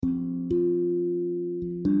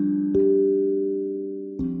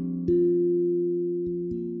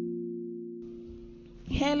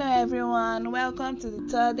everyone, welcome to the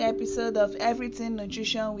third episode of Everything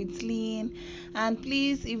Nutrition with Lean. And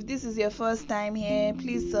please, if this is your first time here,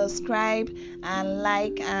 please subscribe and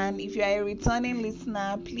like. And if you are a returning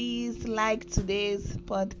listener, please like today's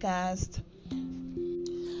podcast.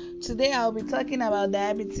 Today I'll be talking about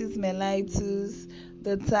diabetes mellitus,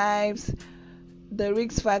 the types, the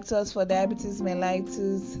risk factors for diabetes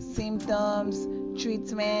mellitus, symptoms,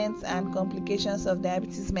 treatments, and complications of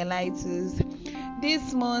diabetes mellitus.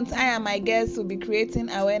 This month, I and my guests will be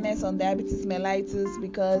creating awareness on diabetes mellitus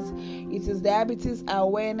because it is Diabetes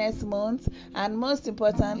Awareness Month, and most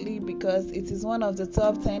importantly because it is one of the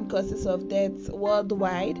top 10 causes of death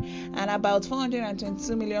worldwide, and about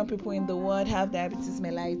 422 million people in the world have diabetes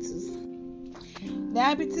mellitus.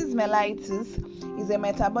 Diabetes mellitus is a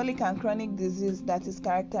metabolic and chronic disease that is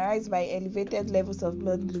characterized by elevated levels of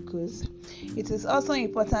blood glucose. It is also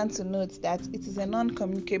important to note that it is a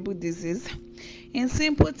non-communicable disease. In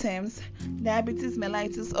simple terms, diabetes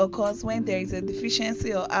mellitus occurs when there is a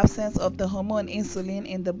deficiency or absence of the hormone insulin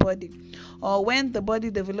in the body, or when the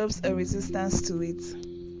body develops a resistance to it.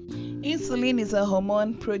 Insulin is a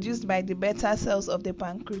hormone produced by the beta cells of the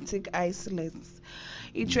pancreatic isolates.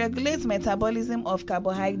 It regulates metabolism of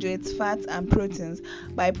carbohydrates, fats, and proteins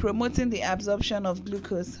by promoting the absorption of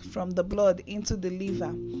glucose from the blood into the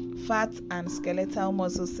liver, fat, and skeletal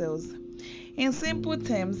muscle cells. In simple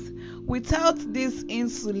terms, without this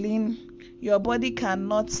insulin, your body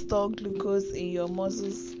cannot store glucose in your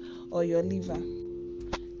muscles or your liver.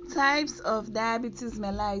 Types of diabetes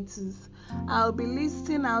mellitus. I'll be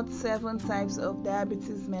listing out 7 types of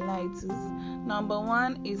diabetes mellitus. Number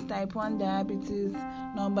 1 is type 1 diabetes.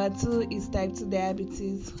 Number 2 is type 2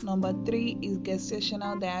 diabetes. Number 3 is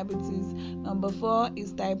gestational diabetes. Number 4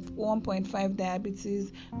 is type 1.5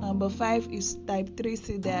 diabetes. Number 5 is type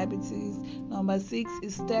 3C diabetes. Number 6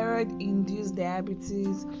 is steroid-induced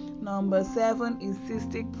diabetes. Number 7 is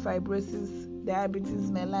cystic fibrosis diabetes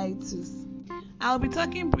mellitus. I'll be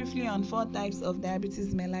talking briefly on 4 types of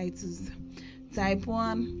diabetes mellitus: type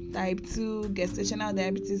 1, type 2, gestational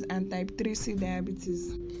diabetes, and type 3C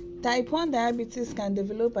diabetes. Type 1 diabetes can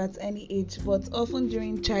develop at any age, but often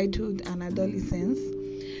during childhood and adolescence.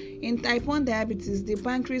 In type 1 diabetes, the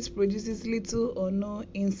pancreas produces little or no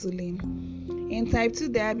insulin. In type 2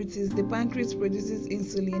 diabetes, the pancreas produces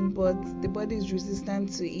insulin, but the body is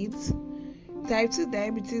resistant to it. Type 2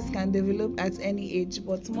 diabetes can develop at any age,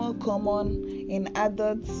 but more common in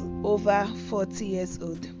adults over 40 years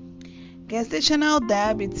old. Gestational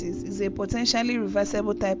diabetes is a potentially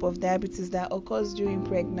reversible type of diabetes that occurs during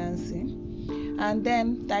pregnancy. And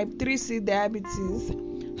then type 3C diabetes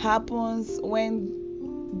happens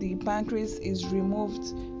when the pancreas is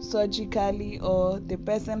removed surgically, or the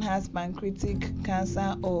person has pancreatic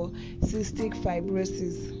cancer or cystic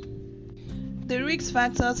fibrosis. The risk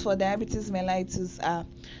factors for diabetes mellitus are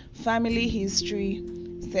family history,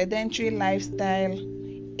 sedentary lifestyle,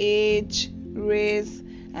 age, race,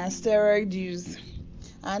 and steroid use.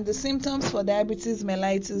 And the symptoms for diabetes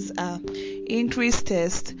mellitus are increased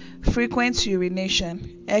thirst, frequent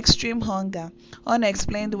urination, extreme hunger,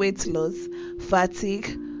 unexplained weight loss,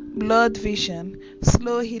 fatigue, blood vision,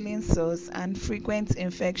 slow healing cells, and frequent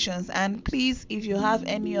infections. And please, if you have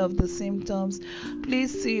any of the symptoms,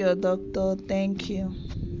 please see your doctor. Thank you.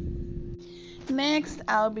 Next,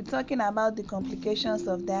 I'll be talking about the complications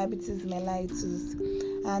of diabetes mellitus,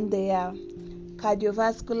 and they are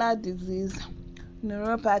cardiovascular disease,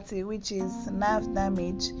 neuropathy, which is nerve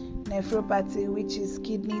damage, nephropathy, which is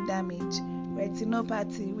kidney damage,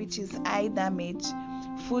 retinopathy, which is eye damage,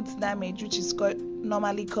 foot damage, which is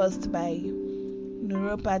normally caused by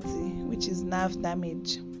neuropathy, which is nerve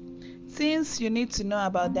damage. Things you need to know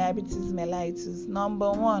about diabetes mellitus.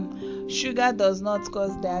 Number 1, sugar does not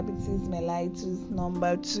cause diabetes mellitus.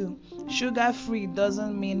 Number 2, sugar-free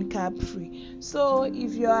doesn't mean carb-free. So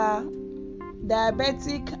if you are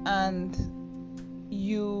diabetic and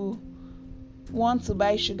you want to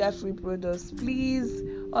buy sugar-free products, please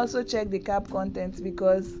also check the carb content,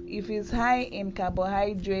 because if it's high in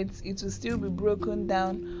carbohydrates, it will still be broken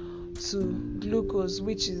down to glucose,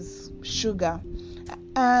 which is sugar.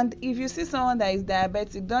 And if you see someone that is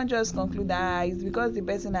diabetic, don't just conclude that it's because the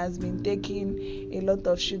person has been taking a lot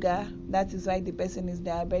of sugar, that is why the person is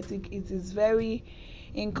diabetic. It is very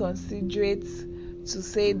inconsiderate to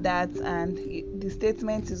say that, and the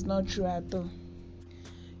statement is not true at all.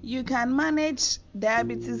 You can manage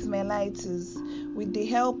diabetes mellitus with the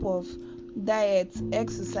help of diet,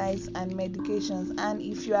 exercise, and medications. And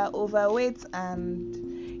if you are overweight,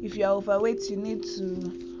 you need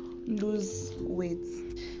to lose weight.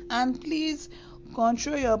 And please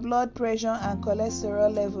control your blood pressure and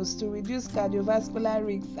cholesterol levels to reduce cardiovascular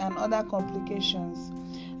risks and other complications.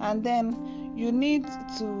 And then you need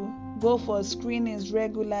to go for screenings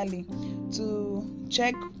regularly to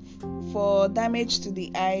check for damage to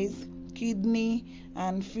the eyes, kidney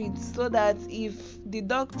and feet, so that if the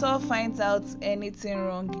doctor finds out anything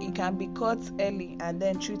wrong, it can be caught early and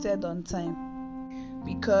then treated on time.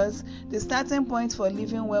 Because the starting point for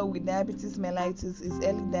living well with diabetes mellitus is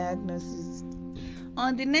early diagnosis.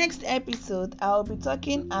 On the next episode, I'll be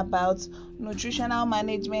talking about nutritional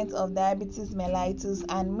management of diabetes mellitus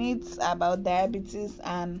and myths about diabetes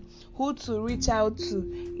and who to reach out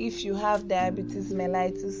to if you have diabetes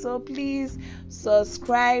mellitus. So please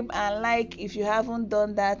subscribe and like if you haven't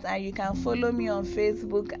done that, and you can follow me on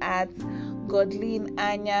Facebook at Godlyn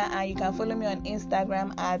Anya, and you can follow me on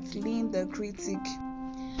Instagram at Lean the Critic.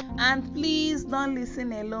 And please don't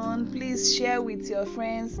listen alone. Please share with your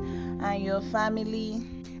friends and your family.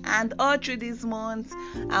 And all through this month,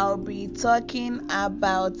 I'll be talking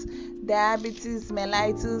about diabetes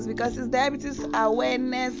mellitus because it's Diabetes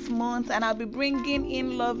Awareness Month, and I'll be bringing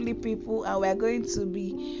in lovely people, and we're going to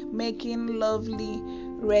be making lovely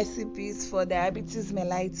recipes for diabetes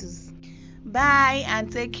mellitus. Bye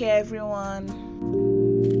and take care, everyone.